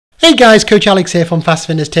Hey guys, Coach Alex here from Fast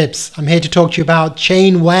Fitness Tips. I'm here to talk to you about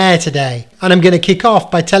chain wear today. And I'm going to kick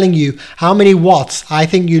off by telling you how many watts I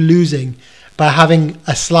think you're losing by having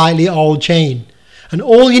a slightly old chain. And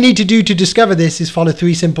all you need to do to discover this is follow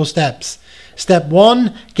 3 simple steps. Step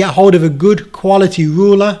 1, get hold of a good quality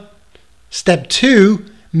ruler. Step 2,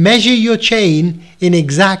 measure your chain in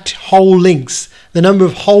exact hole lengths. The number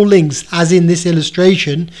of hole lengths as in this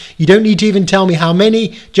illustration. You don't need to even tell me how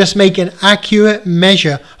many, just make an accurate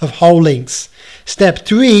measure of hole lengths. Step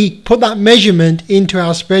 3, put that measurement into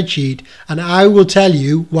our spreadsheet and I will tell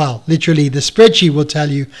you, well, literally the spreadsheet will tell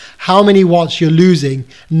you how many watts you're losing,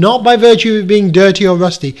 not by virtue of it being dirty or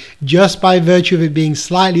rusty, just by virtue of it being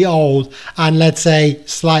slightly old and let's say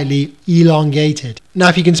slightly elongated. Now,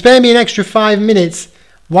 if you can spare me an extra 5 minutes,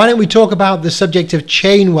 why don't we talk about the subject of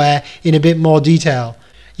chain wear in a bit more detail?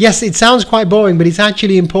 Yes, it sounds quite boring, but it's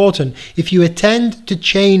actually important. If you attend to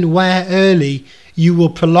chain wear early, you will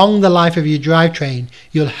prolong the life of your drivetrain.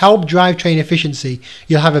 You'll help drivetrain efficiency.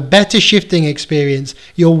 You'll have a better shifting experience.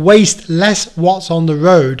 You'll waste less watts on the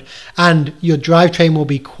road, and your drivetrain will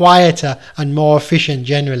be quieter and more efficient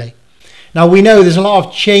generally. Now we know there's a lot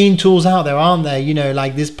of chain tools out there, aren't there? You know,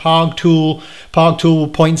 like this Park tool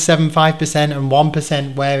 0.75% and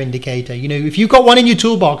 1% wear indicator. You know, if you've got one in your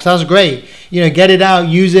toolbox, that's great. You know, get it out,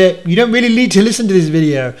 use it. You don't really need to listen to this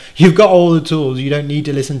video. You've got all the tools. You don't need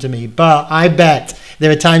to listen to me. But I bet there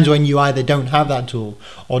are times when you either don't have that tool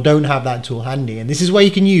or don't have that tool handy. And this is where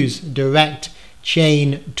you can use direct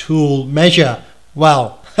chain tool measure.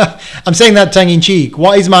 Well, I'm saying that tongue in cheek.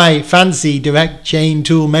 What is my fancy direct chain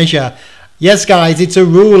tool measure? Yes, guys, it's a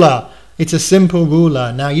ruler. It's a simple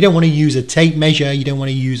ruler. Now, you don't want to use a tape measure. You don't want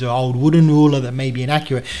to use an old wooden ruler that may be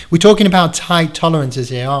inaccurate. We're talking about tight tolerances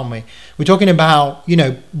here, aren't we? We're talking about,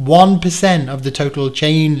 1% of the total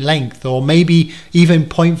chain length, or maybe even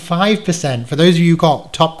 0.5%. For those of you who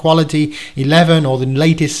got top quality 11 or the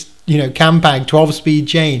latest, Campag 12-speed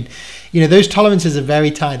chain, those tolerances are very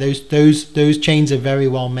tight. Those chains are very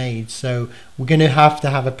well made. So we're going to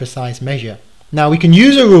have a precise measure. Now, we can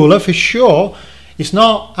use a ruler for sure. It's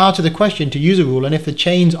not out of the question to use a ruler. And if the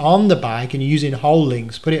chain's on the bike and you're using hole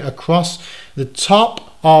links, put it across the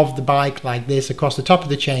top of the bike like this, across the top of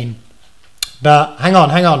the chain. But hang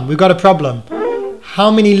on, we've got a problem. How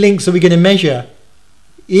many links are we going to measure?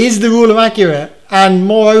 Is the ruler accurate? And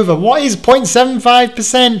moreover, what is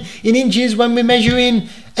 0.75% in inches when we're measuring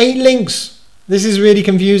 8 links? This is really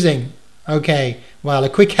confusing. Okay, well, a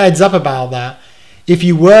quick heads up about that. If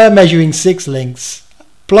you were measuring 6 links,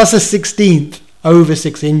 plus a 16th over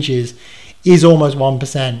 6 inches is almost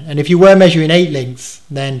 1%. And if you were measuring 8 links,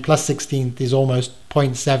 then plus 16th is almost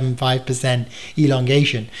 0.75%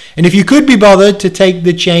 elongation. And if you could be bothered to take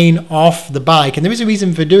the chain off the bike, and there is a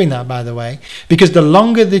reason for doing that, by the way, because the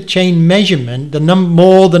longer the chain measurement, the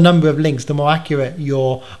more the number of links, the more accurate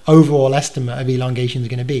your overall estimate of elongation is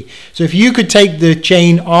going to be. So if you could take the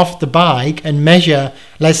chain off the bike and measure,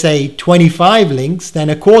 let's say 25 links, then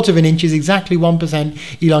 1/4 of an inch is exactly 1%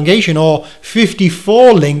 elongation, or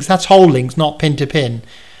 54 links, that's hole links, not pin to pin,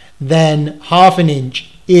 then 1/2 an inch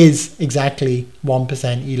is exactly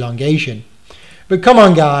 1% elongation. But come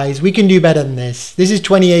on, guys, we can do better than this. This is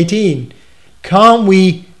 2018. Can't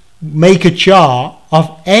we make a chart of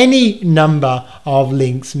any number of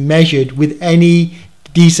links measured with any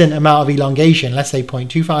decent amount of elongation? Let's say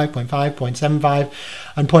 0.25, 0.5, 0.75,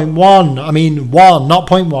 and 0.1. I mean 1, not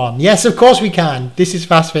 0.1. Yes, of course we can. This is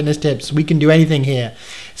Fast Fitness Tips. We can do anything here.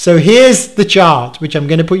 So here's the chart, which I'm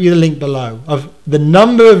going to put you the link below, of the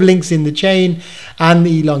number of links in the chain and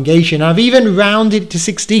the elongation. I've even rounded it to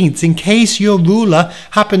 16ths in case your ruler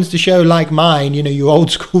happens to show, like mine, your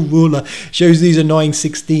old school ruler shows these annoying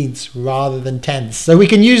 16ths rather than tenths. So we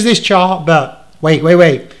can use this chart, but wait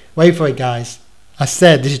for it, guys. I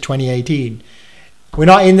said this is 2018. We're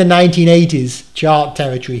not in the 1980s chart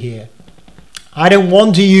territory here. I don't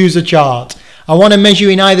want to use a chart. I want to measure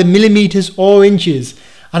in either millimeters or inches.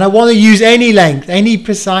 And I want to use any length, any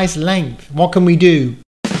precise length. What can we do?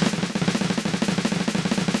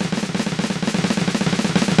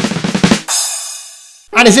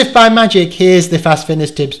 And as if by magic, here's the Fast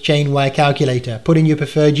Fitness Tips chain wear calculator. Put in your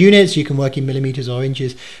preferred units, you can work in millimeters or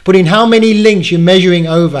inches. Put in how many links you're measuring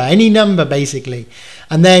over, any number basically.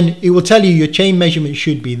 And then it will tell you your chain measurement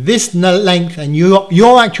should be this length, and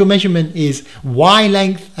your actual measurement is Y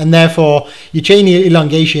length, and therefore your chain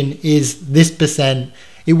elongation is this %.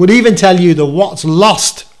 It would even tell you the watts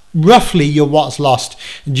lost, roughly your watts lost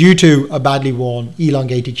due to a badly worn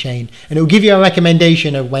elongated chain, and it will give you a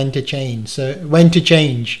recommendation of when to change. So when to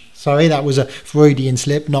change. Sorry, that was a Freudian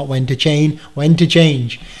slip, not when to chain, when to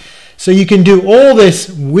change. So you can do all this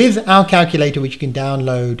with our calculator, which you can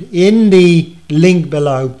download in the link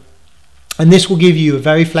below. And this will give you a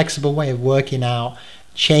very flexible way of working out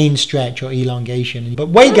chain stretch or elongation. But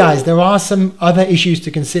wait guys, there are some other issues to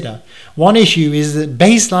consider. One issue is that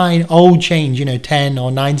baseline old chains, 10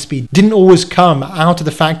 or 9 speed, didn't always come out of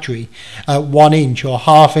the factory at 1 inch or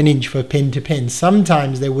half an inch for pin to pin.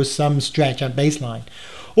 Sometimes there was some stretch at baseline.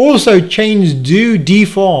 Also, chains do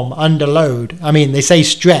deform under load. I mean, they say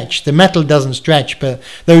stretch. The metal doesn't stretch, but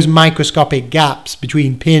those microscopic gaps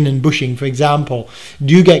between pin and bushing, for example,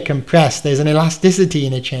 do get compressed. There's an elasticity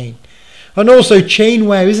in a chain. And also, chain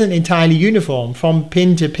wear isn't entirely uniform from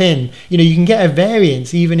pin to pin. You can get a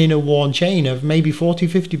variance even in a worn chain of maybe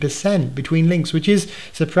 40–50% between links, which is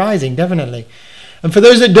surprising, definitely. And for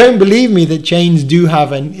those that don't believe me that chains do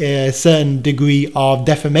have a certain degree of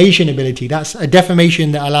deformation ability, that's a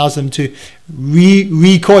deformation that allows them to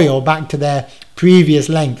recoil back to their previous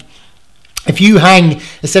length. If you hang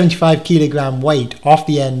a 75 kilogram weight off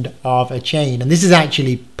the end of a chain, and this is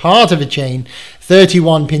actually part of a chain,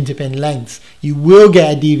 31 pin-to-pin lengths, you will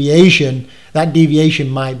get a deviation. That deviation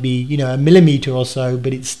might be, a millimeter or so,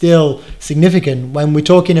 but it's still significant when we're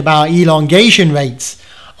talking about elongation rates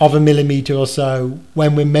of a millimeter or so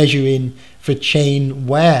when we're measuring for chain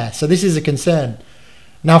wear. So this is a concern.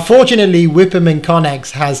 Now, fortunately, Whipham and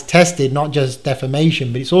Connex has tested not just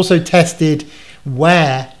deformation, but it's also tested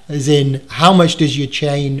wear, as in how much does your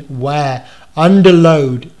chain wear under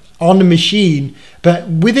load on the machine, but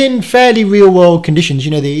within fairly real world conditions.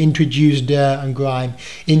 They introduce dirt and grime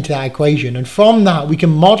into that equation. And from that, we can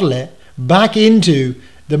model it back into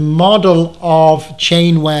the model of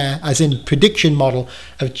chain wear, as in prediction model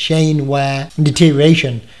of chain wear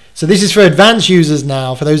deterioration. So this is for advanced users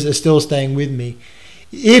now, for those that are still staying with me.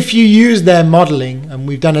 If you use their modeling, and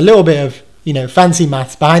we've done a little bit of fancy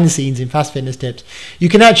maths behind the scenes in Fast Fitness Tips, you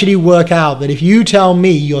can actually work out that if you tell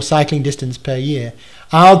me your cycling distance per year,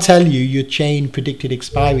 I'll tell you your chain predicted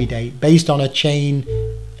expiry date based on a chain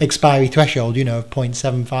expiry threshold, of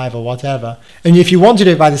 0.75 or whatever. And if you want to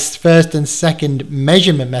do it by this first and second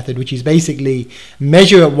measurement method, which is basically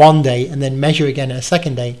measure at one date and then measure again at a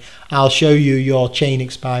second date, I'll show you your chain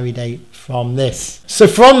expiry date from this. So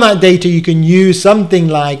from that data, you can use something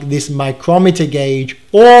like this micrometer gauge,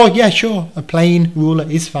 or a plain ruler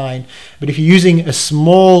is fine. But if you're using a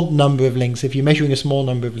small number of links, if you're measuring a small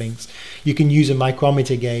number of links, you can use a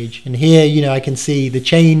micrometer gauge. And here, I can see the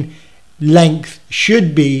chain length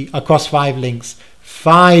should be across 5 links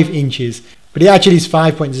 5 inches, but it actually is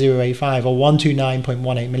 5.085 or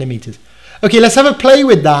 129.18 millimeters. Okay, let's have a play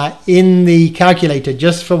with that in the calculator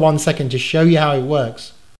just for 1 second to show you how it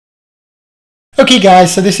works. Okay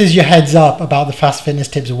guys, so this is your heads up about the Fast Fitness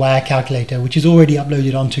Tips wear calculator, which is already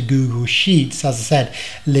uploaded onto Google Sheets, as I said,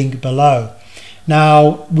 link below.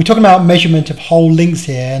 Now, we're talking about measurement of whole links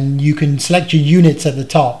here, and you can select your units at the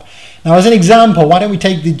top. Now, as an example, why don't we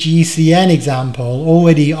take the GCN example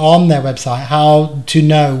already on their website, how to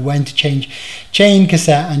know when to change chain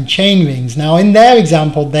cassette and chain rings. Now, in their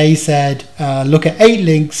example, they said, look at 8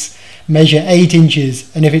 links, measure 8 inches,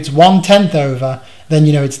 and if it's 1/10 over, then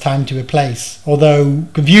it's time to replace. Although,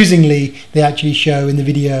 confusingly, they actually show in the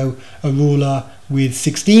video a ruler with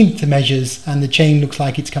 1/16 measures, and the chain looks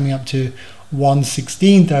like it's coming up to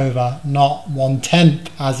 1/16 over, not 1/10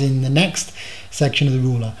 as in the next section of the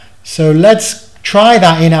ruler. So let's try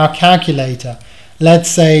that in our calculator.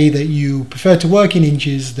 Let's say that you prefer to work in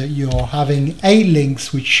inches, that you're having 8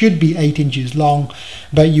 links, which should be 8 inches long,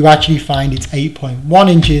 but you actually find it's 8.1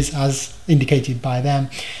 inches as indicated by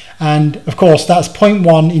them. And of course, that's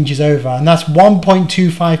 0.1 inches over, and that's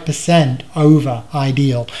 1.25% over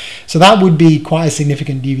ideal. So that would be quite a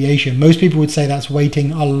significant deviation. Most people would say that's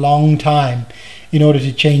waiting a long time in order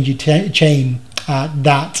to change your chain at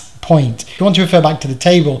that point. If you want to refer back to the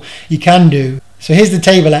table, you can do. So here's the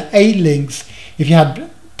table at 8 links. If you had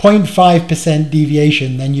 0.5%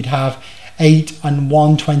 deviation, then you'd have 8 and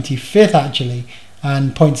 1/25 actually,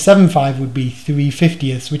 and 0.75 would be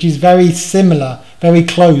 3/50ths, which is very similar, very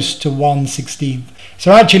close to 1/16.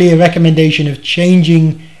 So actually a recommendation of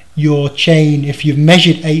changing your chain if you've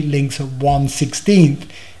measured 8 links at 1/16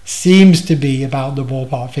 seems to be about the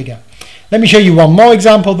ballpark figure. Let me show you one more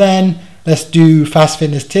example then. Let's do Fast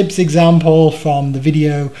Fitness Tips example from the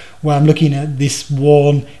video where I'm looking at this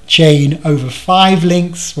worn chain over 5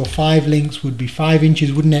 links. Well, 5 links would be 5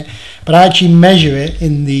 inches, wouldn't it? But I actually measure it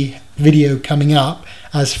in the video coming up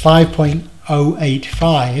as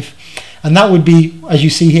 5.085, and that would be, as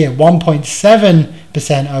you see here,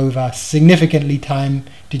 1.7% over, significantly time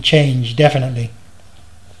to change, definitely.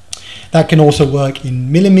 That can also work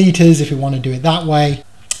in millimeters if you want to do it that way.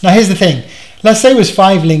 Now here's the thing. Let's say it was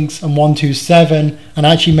 5 links and 127 and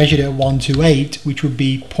I actually measured it at 128, which would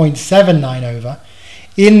be 0.79 over.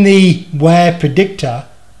 In the where predictor,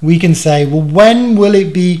 we can say, well, when will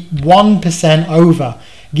it be 1% over,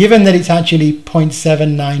 given that it's actually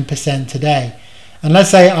 0.79% today? And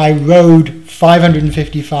let's say I rode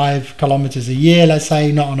 555 kilometers a year, let's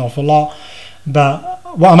say, not an awful lot, but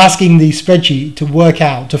what I'm asking the spreadsheet to work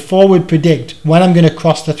out, to forward predict when I'm going to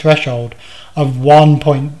cross the threshold of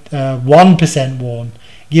 1% worn,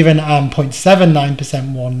 given I'm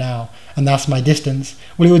 0.79% worn now, and that's my distance.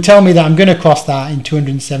 Well, it would tell me that I'm going to cross that in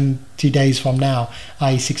 270 days from now,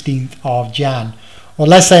 i.e. 16th of Jan. Or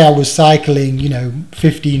let's say I was cycling,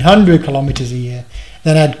 1,500 kilometers a year,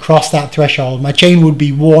 then I'd cross that threshold. My chain would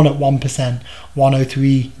be worn at 1%,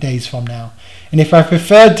 103 days from now. And if I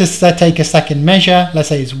preferred to take a second measure, let's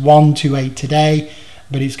say it's 128 today,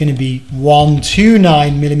 but it's going to be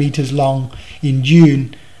 129 millimeters long in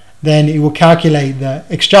June, then it will calculate that,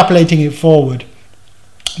 extrapolating it forward,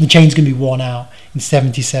 the chain's going to be worn out in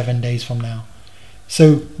 77 days from now.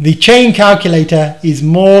 So the chain calculator is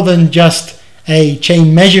more than just a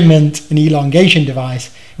chain measurement and elongation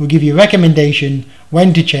device. It will give you a recommendation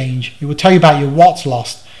when to change. It will tell you about your watts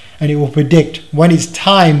lost, and it will predict when it's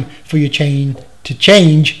time for your chain to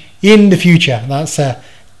change in the future. That's a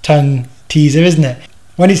tongue teaser, isn't it?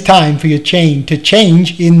 When it's time for your chain to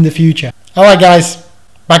change in the future. Alright guys,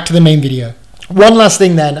 back to the main video. One last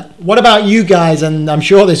thing then, what about you guys? And I'm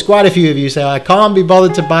sure there's quite a few of you say, I can't be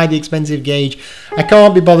bothered to buy the expensive gauge, I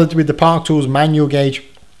can't be bothered with the Park Tools manual gauge,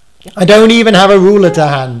 I don't even have a ruler to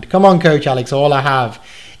hand. Come on Coach Alex, all I have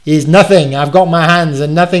is nothing. I've got my hands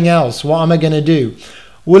and nothing else. What am I going to do?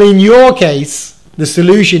 Well, in your case, the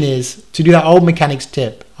solution is to do that old mechanics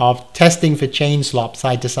tip of testing for chain slop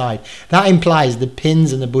side to side. That implies the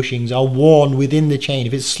pins and the bushings are worn within the chain.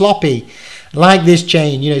 If it's sloppy, like this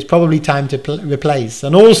chain, it's probably time to replace.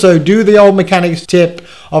 And also do the old mechanics tip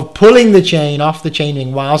of pulling the chain off the chain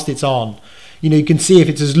ring whilst it's on. You can see if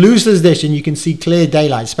it's as loose as this and you can see clear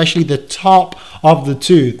daylight, especially the top of the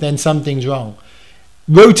tooth, then something's wrong.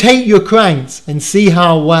 Rotate your cranks and see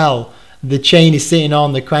how well the chain is sitting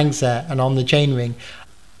on the crankset and on the chain ring.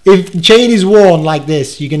 If the chain is worn like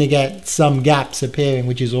this, you're going to get some gaps appearing,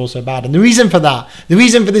 which is also bad. And the reason for that, the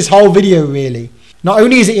reason for this whole video really, not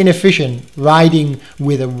only is it inefficient riding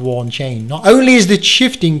with a worn chain, not only is the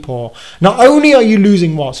shifting poor, not only are you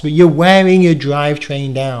losing watts, but you're wearing your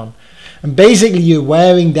drivetrain down. And basically you're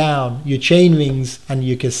wearing down your chain rings and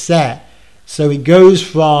your cassette. So it goes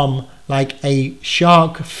from like a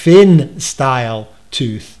shark fin style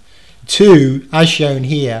tooth to, as shown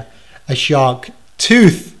here, a shark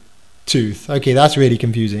tooth. Okay, that's really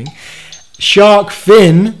confusing. Shark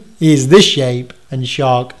fin is this shape and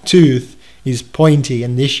shark tooth is pointy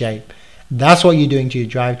in this shape. That's what you're doing to your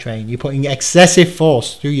drivetrain. You're putting excessive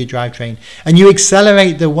force through your drivetrain and you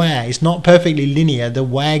accelerate the wear. It's not perfectly linear. The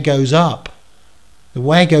wear goes up. The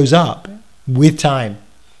wear goes up with time.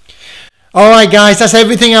 Alright guys, that's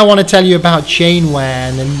everything I want to tell you about chain wear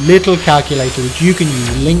and a little calculator which you can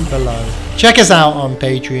use, link below. Check us out on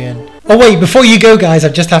Patreon. Oh wait, before you go guys, I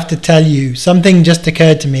just have to tell you, something just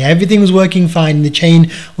occurred to me. Everything was working fine in the chain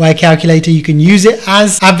wear calculator. You can use it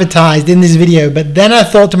as advertised in this video, but then I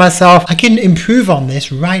thought to myself, I can improve on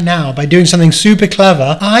this right now by doing something super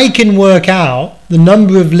clever. I can work out the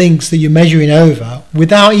number of links that you're measuring over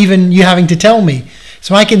without even you having to tell me.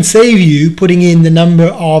 So I can save you putting in the number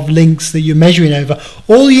of links that you're measuring over.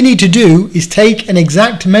 All you need to do is take an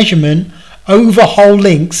exact measurement over whole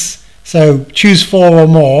links. So choose 4 or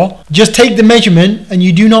more. Just take the measurement and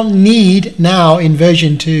you do not need now in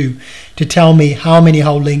version 2 to tell me how many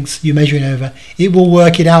whole links you're measuring over. It will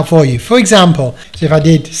work it out for you. For example, so if I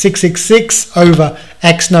did 666 over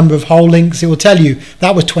X number of whole links, it will tell you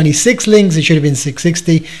that was 26 links. It should have been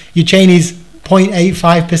 660. Your chain is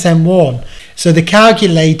 0.85% worn. So the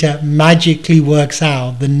calculator magically works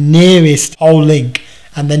out the nearest whole link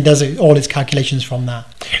and then does all its calculations from that.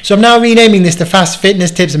 So I'm now renaming this the Fast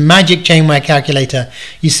Fitness Tips Magic Chain Wear Calculator.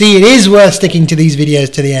 You see, it is worth sticking to these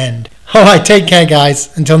videos to the end. Alright, take care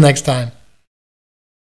guys. Until next time.